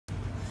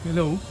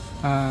Hello,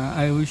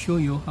 I will show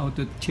you how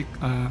to check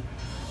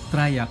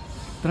Triac.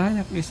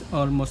 Triac is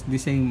almost the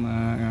same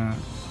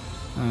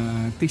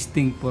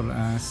testing for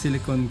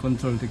silicon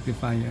control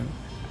rectifier.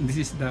 This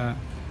is the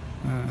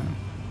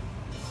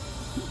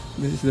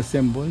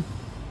symbol.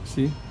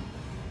 See?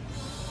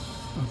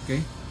 Okay,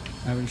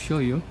 I will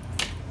show you.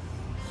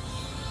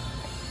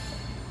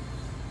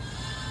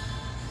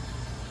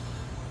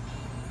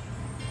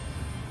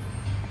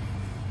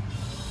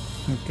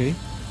 Okay.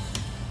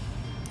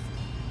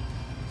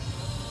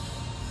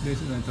 This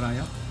is a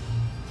Triac.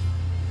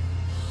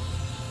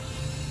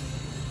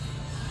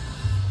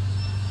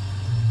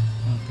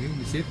 Okay,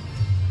 this is it.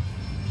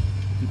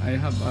 I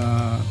have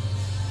a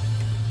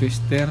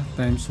tester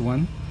times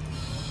 1.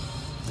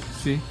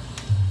 See,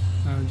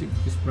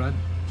 this rod.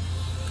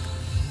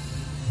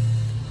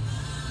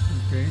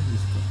 Okay,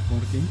 this is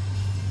working,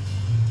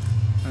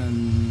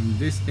 and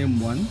this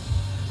M1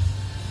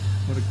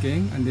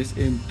 working, and this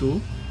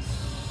M2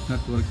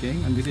 not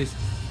working, and this is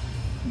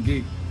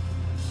gate.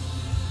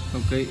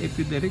 Okay, if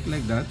you direct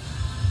like that,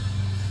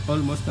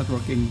 almost not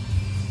working.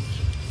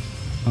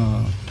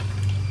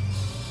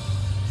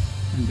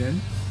 And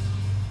then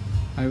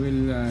I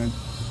will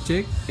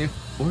check if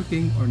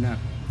working or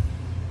not.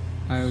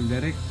 I will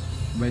direct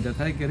by the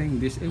triggering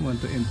this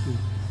M1 to M2.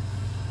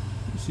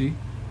 See,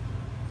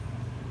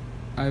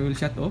 I will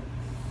shut off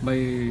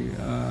by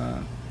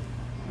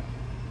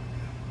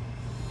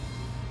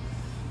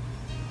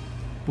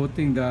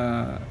putting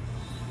the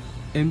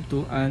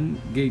M2 and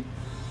gate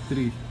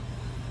 3.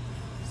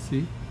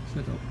 See,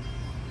 shut off.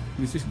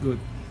 This is good.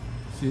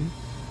 See,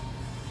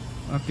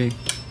 okay,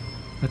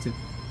 that's it.